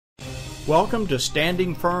Welcome to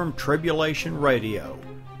Standing Firm Tribulation Radio,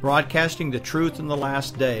 broadcasting the truth in the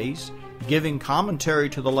last days, giving commentary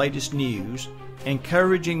to the latest news,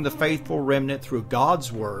 encouraging the faithful remnant through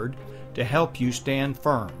God's Word to help you stand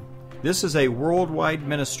firm. This is a worldwide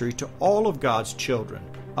ministry to all of God's children,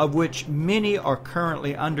 of which many are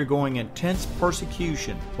currently undergoing intense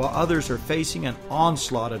persecution, while others are facing an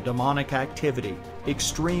onslaught of demonic activity,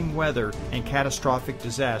 extreme weather, and catastrophic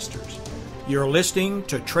disasters. You're listening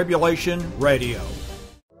to Tribulation Radio.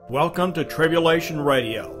 Welcome to Tribulation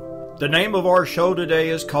Radio. The name of our show today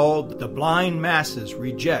is called The Blind Masses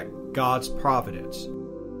Reject God's Providence.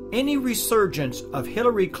 Any resurgence of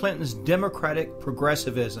Hillary Clinton's Democratic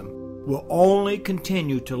progressivism will only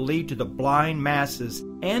continue to lead to the blind masses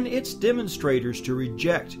and its demonstrators to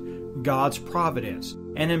reject God's providence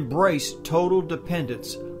and embrace total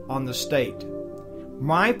dependence on the state.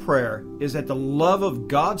 My prayer is that the love of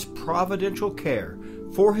God's providential care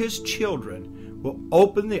for His children will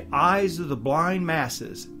open the eyes of the blind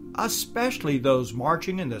masses, especially those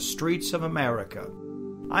marching in the streets of America.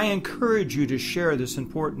 I encourage you to share this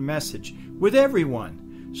important message with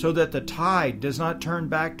everyone so that the tide does not turn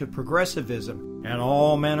back to progressivism and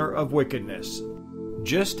all manner of wickedness.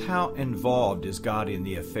 Just how involved is God in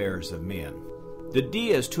the affairs of men? The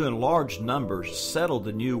deists who in large numbers settled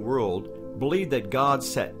the New World believed that God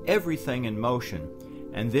set everything in motion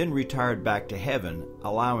and then retired back to heaven,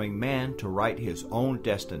 allowing man to write his own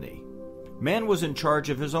destiny. Man was in charge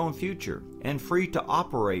of his own future and free to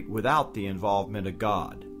operate without the involvement of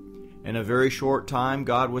God. In a very short time,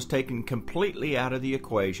 God was taken completely out of the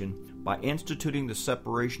equation by instituting the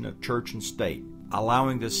separation of church and state,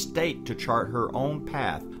 allowing the state to chart her own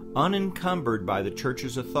path, unencumbered by the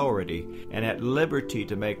church's authority and at liberty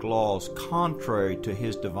to make laws contrary to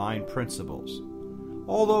His divine principles.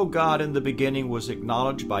 Although God in the beginning was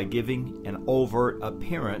acknowledged by giving an overt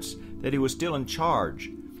appearance that He was still in charge,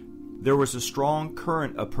 there was a strong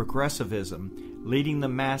current of progressivism leading the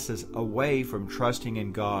masses away from trusting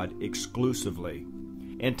in God exclusively.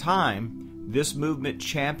 In time, this movement,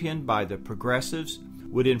 championed by the progressives,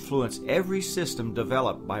 would influence every system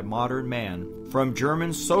developed by modern man, from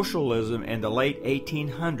German socialism in the late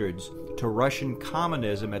 1800s to Russian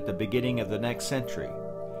communism at the beginning of the next century.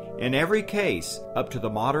 In every case, up to the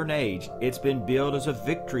modern age, it's been billed as a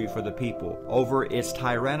victory for the people over its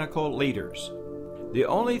tyrannical leaders. The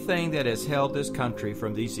only thing that has held this country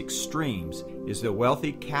from these extremes is the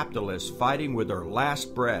wealthy capitalists fighting with their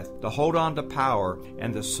last breath to hold on to power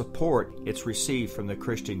and the support it's received from the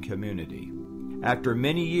Christian community. After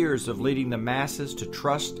many years of leading the masses to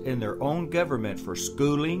trust in their own government for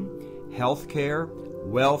schooling, health care,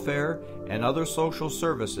 welfare, and other social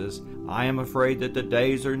services, I am afraid that the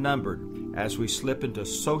days are numbered as we slip into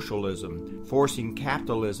socialism, forcing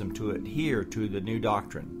capitalism to adhere to the new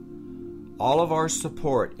doctrine. All of our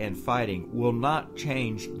support and fighting will not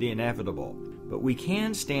change the inevitable, but we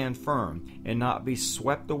can stand firm and not be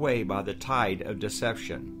swept away by the tide of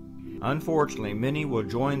deception. Unfortunately, many will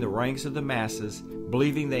join the ranks of the masses,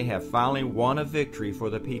 believing they have finally won a victory for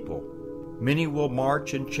the people. Many will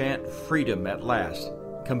march and chant freedom at last,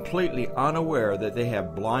 completely unaware that they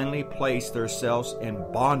have blindly placed themselves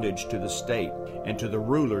in bondage to the state and to the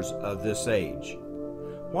rulers of this age.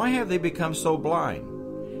 Why have they become so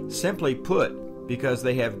blind? Simply put, because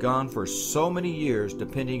they have gone for so many years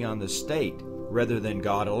depending on the state rather than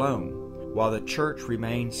God alone, while the church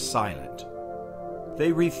remains silent.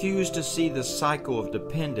 They refuse to see the cycle of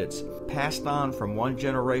dependence passed on from one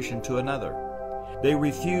generation to another. They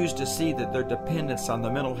refuse to see that their dependence on the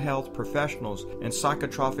mental health professionals and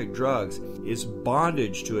psychotropic drugs is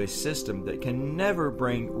bondage to a system that can never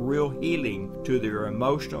bring real healing to their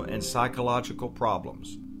emotional and psychological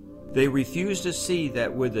problems. They refuse to see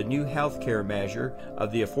that with the new health care measure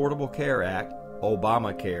of the Affordable Care Act,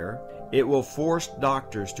 Obamacare, it will force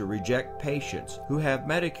doctors to reject patients who have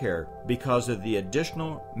Medicare because of the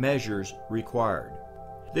additional measures required.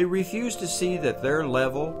 They refuse to see that their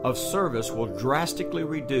level of service will drastically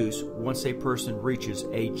reduce once a person reaches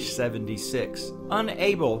age 76.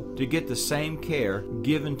 Unable to get the same care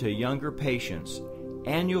given to younger patients,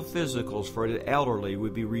 annual physicals for the elderly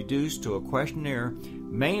would be reduced to a questionnaire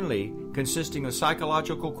mainly consisting of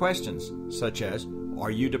psychological questions such as,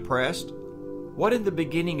 "Are you depressed?" What in the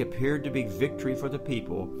beginning appeared to be victory for the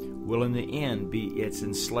people will in the end be its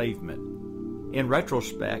enslavement. In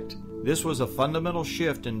retrospect, this was a fundamental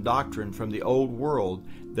shift in doctrine from the old world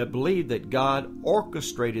that believed that God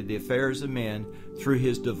orchestrated the affairs of men through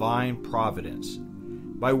His divine providence.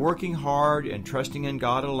 By working hard and trusting in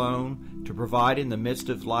God alone to provide in the midst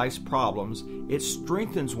of life's problems, it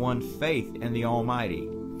strengthens one's faith in the Almighty.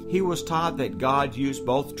 he was taught that God used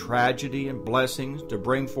both tragedy and blessings to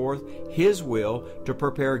bring forth His will to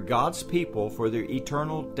prepare God's people for their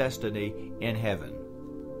eternal destiny in heaven.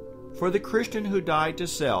 For the Christian who died to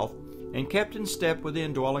self and kept in step with the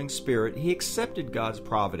indwelling Spirit, he accepted God's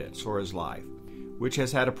providence for his life, which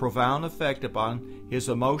has had a profound effect upon his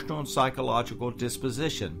emotional and psychological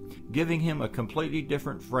disposition, giving him a completely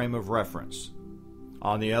different frame of reference.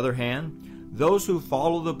 On the other hand, those who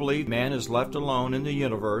follow the belief man is left alone in the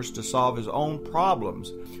universe to solve his own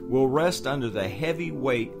problems will rest under the heavy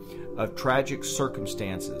weight of tragic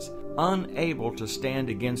circumstances, unable to stand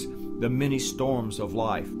against the many storms of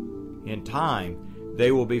life. In time,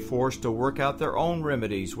 they will be forced to work out their own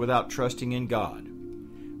remedies without trusting in God.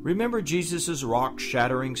 Remember Jesus'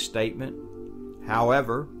 rock-shattering statement?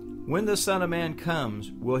 However, when the Son of Man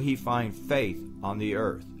comes, will he find faith on the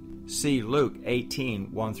earth? See Luke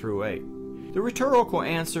 18:1-8. The rhetorical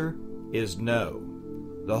answer is no.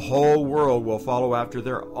 The whole world will follow after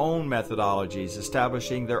their own methodologies,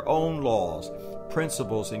 establishing their own laws,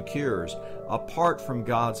 principles, and cures, apart from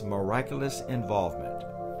God's miraculous involvement.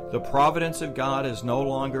 The providence of God is no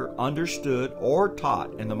longer understood or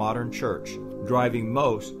taught in the modern church, driving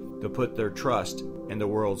most to put their trust in the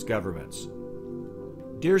world's governments.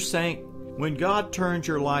 Dear Saint, when God turns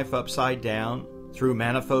your life upside down through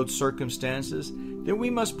manifold circumstances, then we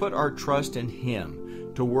must put our trust in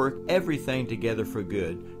Him to work everything together for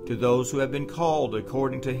good to those who have been called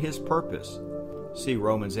according to His purpose. See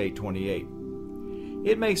Romans 8:28.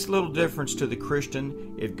 It makes little difference to the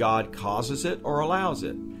Christian if God causes it or allows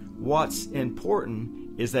it. What's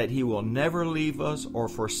important is that He will never leave us or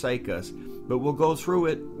forsake us, but will go through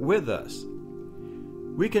it with us.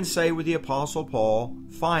 We can say with the Apostle Paul,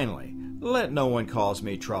 "Finally, let no one cause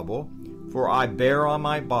me trouble, for I bear on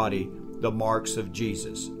my body the marks of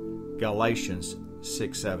Jesus." Galatians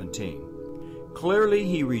 6:17. Clearly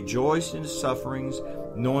he rejoiced in his sufferings,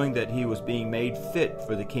 knowing that he was being made fit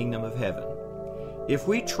for the kingdom of heaven. If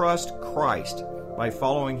we trust Christ by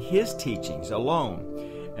following His teachings alone,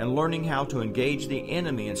 and learning how to engage the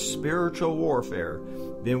enemy in spiritual warfare,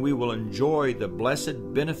 then we will enjoy the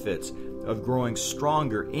blessed benefits of growing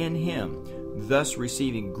stronger in Him, thus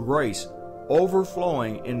receiving grace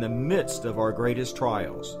overflowing in the midst of our greatest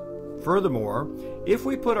trials. Furthermore, if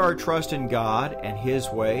we put our trust in God and His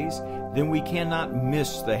ways, then we cannot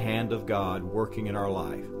miss the hand of God working in our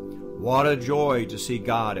life. What a joy to see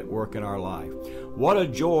God at work in our life. What a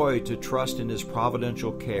joy to trust in His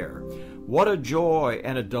providential care. What a joy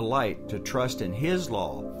and a delight to trust in His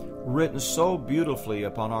law, written so beautifully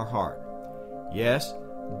upon our heart. Yes,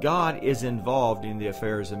 God is involved in the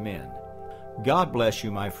affairs of men. God bless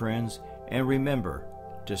you, my friends, and remember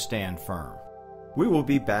to stand firm. We will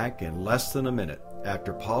be back in less than a minute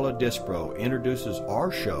after Paula Dispro introduces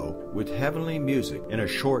our show with heavenly music in a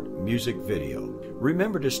short music video.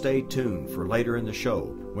 Remember to stay tuned for later in the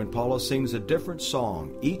show when Paula sings a different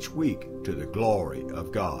song each week to the glory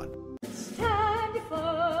of God. Stand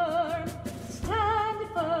firm,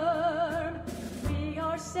 we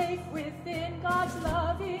are safe within God's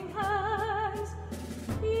loving hands.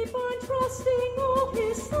 Keep on trusting all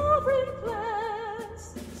His sovereign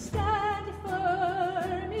plans. Stand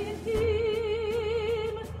firm in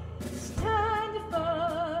Him. Stand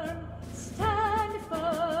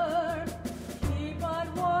firm. Keep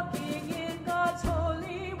on walking in God's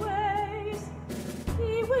holy ways.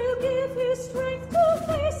 He will give His strength to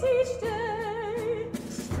face each day.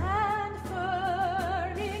 Stand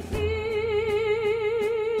firm in Him.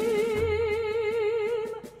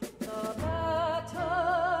 The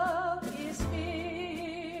battle is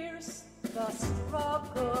fierce, the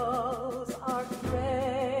struggles are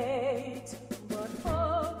great, but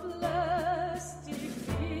hopeless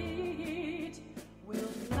defeat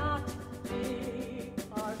will not be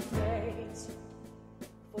our fate.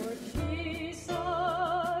 For Jesus,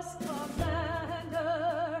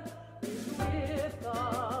 Commander, is with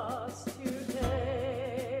us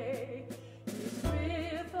today. He's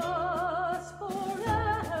with us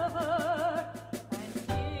forever, and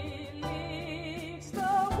He leads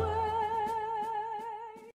the way.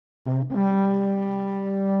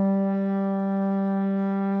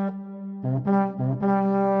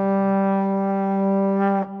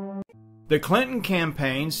 The Clinton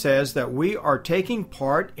campaign says that we are taking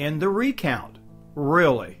part in the recount.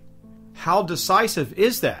 Really? How decisive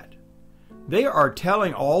is that? They are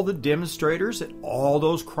telling all the demonstrators and all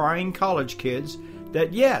those crying college kids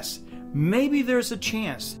that yes, maybe there's a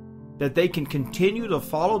chance that they can continue to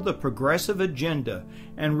follow the progressive agenda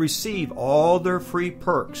and receive all their free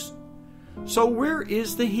perks. So where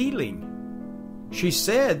is the healing? She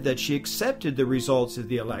said that she accepted the results of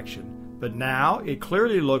the election, But now it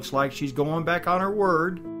clearly looks like she's going back on her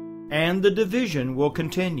word, and the division will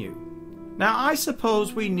continue. Now, I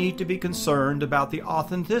suppose we need to be concerned about the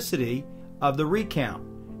authenticity of the recount.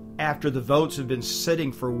 After the votes have been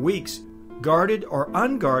sitting for weeks, guarded or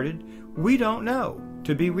unguarded, we don't know,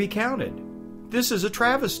 to be recounted. This is a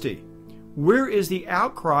travesty. Where is the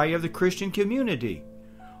outcry of the Christian community?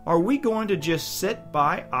 Are we going to just sit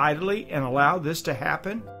by idly and allow this to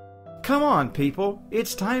happen? Come on, people.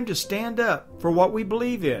 It's time to stand up for what we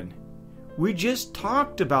believe in. We just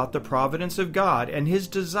talked about the providence of God and His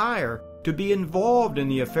desire to be involved in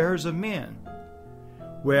the affairs of men.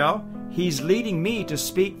 Well, He's leading me to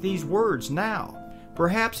speak these words now.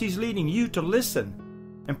 Perhaps He's leading you to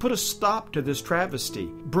listen and put a stop to this travesty,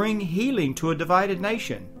 bring healing to a divided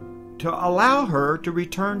nation, to allow her to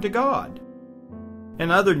return to God. In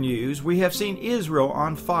other news, we have seen Israel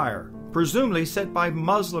on fire, presumably set by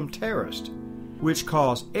Muslim terrorists, which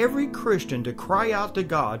caused every Christian to cry out to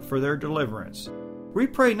God for their deliverance. We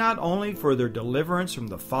pray not only for their deliverance from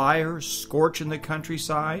the fires scorching the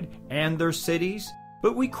countryside and their cities,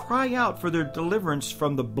 but we cry out for their deliverance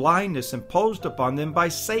from the blindness imposed upon them by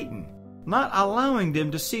Satan, not allowing them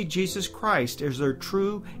to see Jesus Christ as their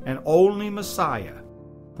true and only Messiah.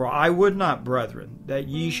 For I would not, brethren, that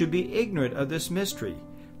ye should be ignorant of this mystery,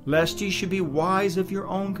 lest ye should be wise of your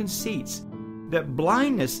own conceits, that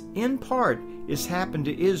blindness in part is happened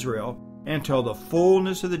to Israel, until the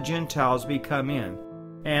fullness of the Gentiles be come in.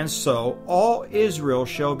 And so all Israel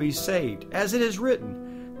shall be saved, as it is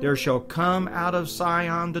written, There shall come out of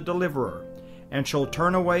Sion the deliverer, and shall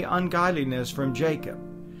turn away ungodliness from Jacob.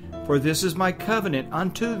 For this is my covenant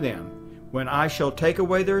unto them, when I shall take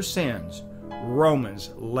away their sins.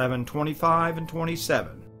 Romans 11:25 and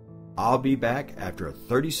 27. I'll be back after a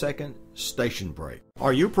 30-second station break.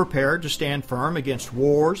 Are you prepared to stand firm against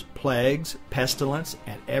wars, plagues, pestilence,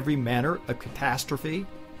 and every manner of catastrophe?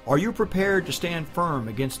 Are you prepared to stand firm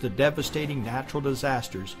against the devastating natural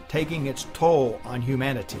disasters taking its toll on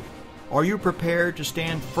humanity? Are you prepared to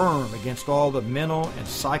stand firm against all the mental and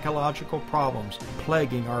psychological problems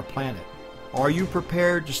plaguing our planet? Are you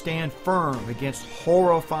prepared to stand firm against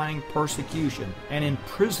horrifying persecution and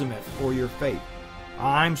imprisonment for your faith?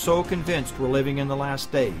 I'm so convinced we're living in the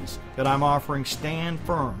last days that I'm offering Stand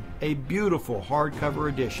Firm, a beautiful hardcover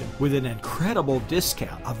edition with an incredible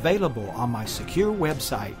discount available on my secure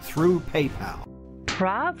website through PayPal.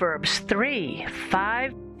 Proverbs 3,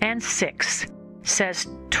 5, and 6 says,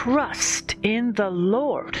 Trust in the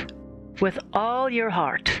Lord with all your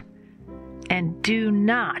heart, and do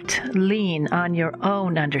not lean on your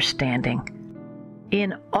own understanding.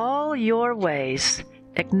 In all your ways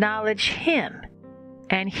acknowledge Him,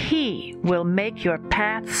 and He will make your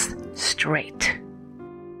paths straight.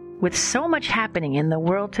 With so much happening in the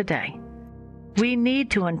world today, we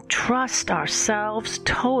need to entrust ourselves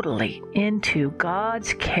totally into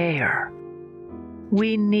God's care.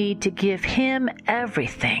 We need to give Him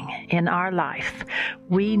everything in our life.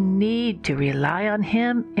 We need to rely on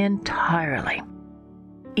Him entirely.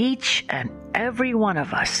 Each and every one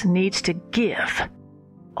of us needs to give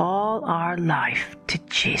all our life to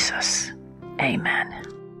Jesus. Amen.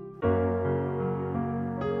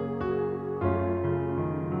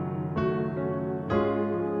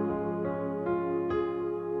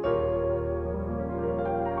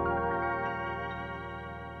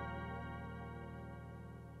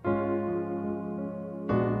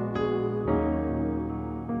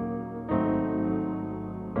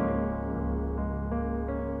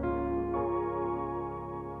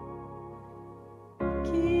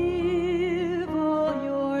 Give all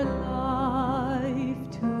your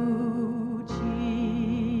life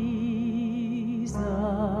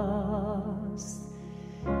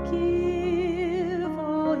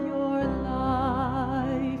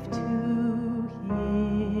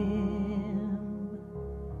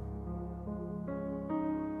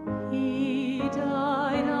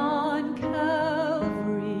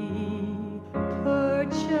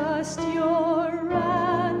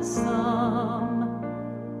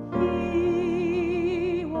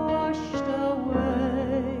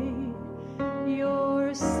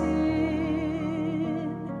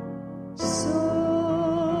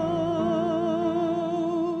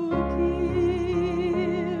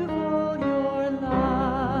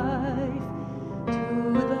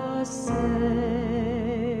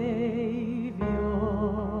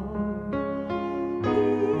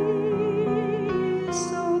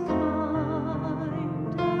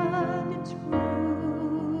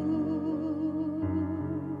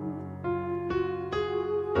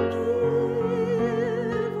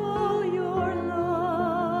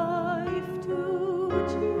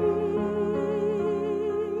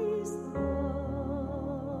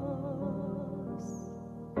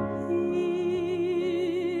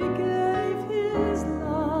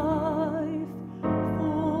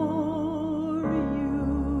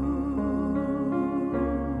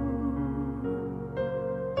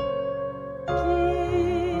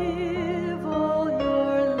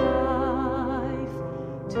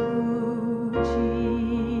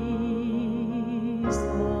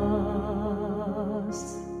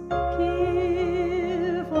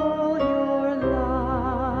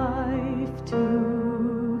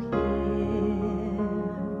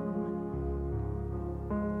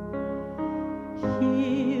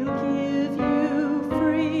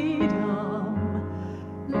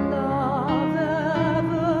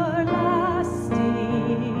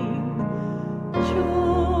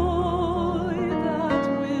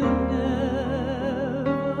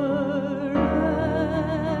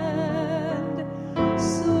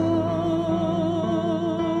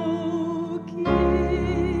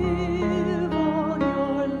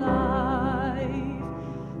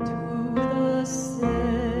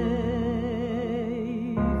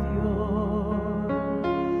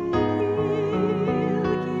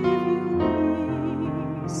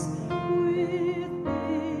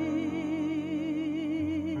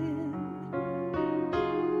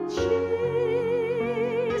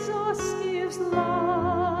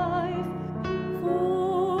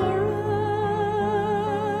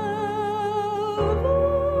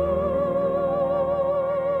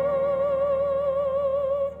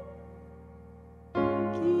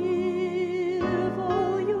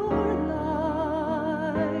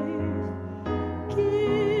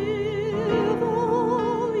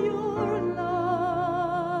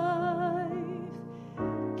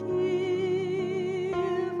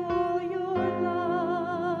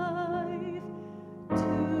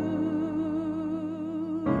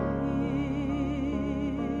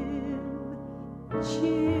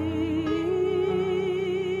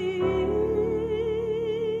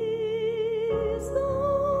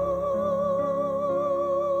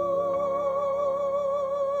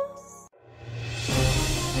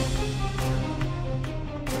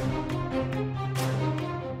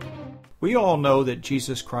We all know that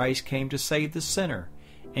Jesus Christ came to save the sinner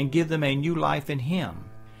and give them a new life in Him.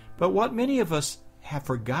 But what many of us have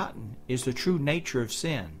forgotten is the true nature of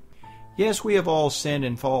sin. Yes, we have all sinned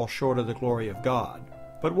and fall short of the glory of God.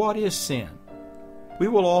 But what is sin? We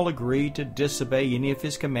will all agree to disobey any of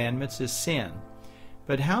His commandments is sin.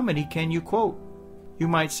 But how many can you quote? You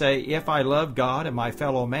might say, if I love God and my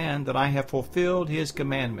fellow man, then I have fulfilled His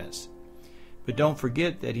commandments. But don't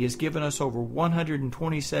forget that He has given us over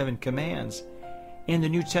 127 commands in the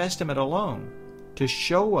New Testament alone to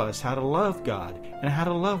show us how to love God and how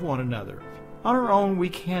to love one another. On our own, we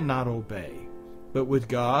cannot obey. But with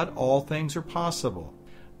God, all things are possible.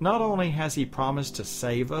 Not only has He promised to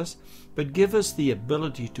save us, but give us the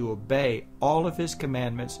ability to obey all of His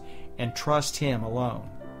commandments and trust Him alone.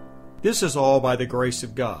 This is all by the grace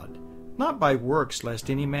of God, not by works, lest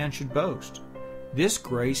any man should boast. This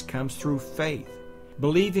grace comes through faith,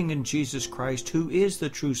 believing in Jesus Christ, who is the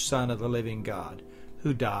true Son of the living God,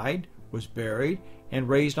 who died, was buried, and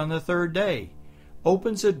raised on the third day,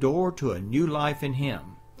 opens a door to a new life in Him.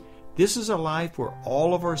 This is a life where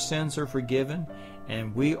all of our sins are forgiven,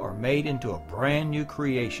 and we are made into a brand new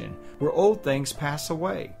creation, where old things pass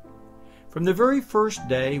away. From the very first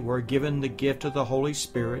day, we're given the gift of the Holy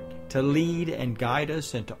Spirit to lead and guide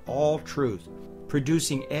us into all truth,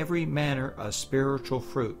 producing every manner of spiritual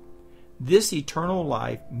fruit. This eternal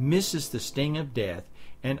life misses the sting of death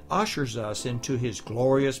and ushers us into His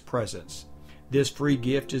glorious presence. This free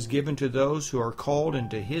gift is given to those who are called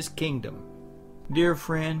into His kingdom. Dear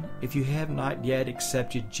friend, if you have not yet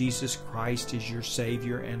accepted Jesus Christ as your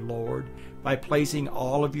Savior and Lord by placing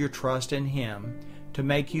all of your trust in Him to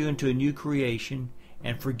make you into a new creation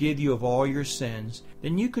and forgive you of all your sins,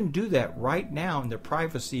 then you can do that right now in the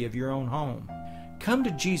privacy of your own home. Come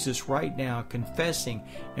to Jesus right now, confessing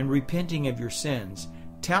and repenting of your sins,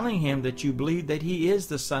 telling Him that you believe that He is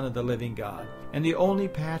the Son of the living God and the only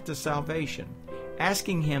path to salvation,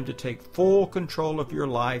 asking Him to take full control of your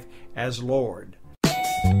life as Lord.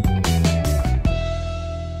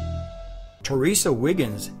 Teresa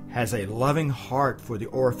Wiggins has a loving heart for the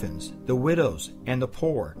orphans, the widows, and the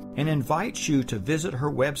poor, and invites you to visit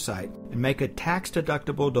her website and make a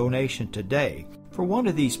tax-deductible donation today for one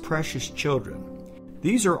of these precious children.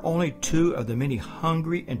 These are only two of the many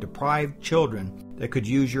hungry and deprived children that could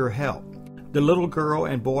use your help. The little girl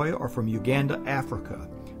and boy are from Uganda, Africa.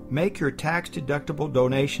 Make your tax-deductible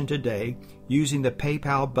donation today using the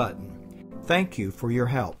PayPal button. Thank you for your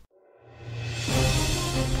help.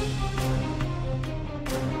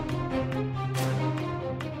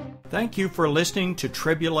 Thank you for listening to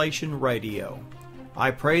Tribulation Radio. I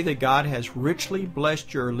pray that God has richly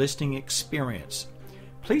blessed your listening experience.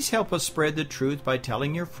 Please help us spread the truth by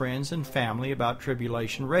telling your friends and family about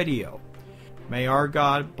Tribulation Radio. May our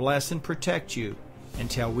God bless and protect you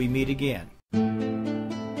until we meet again.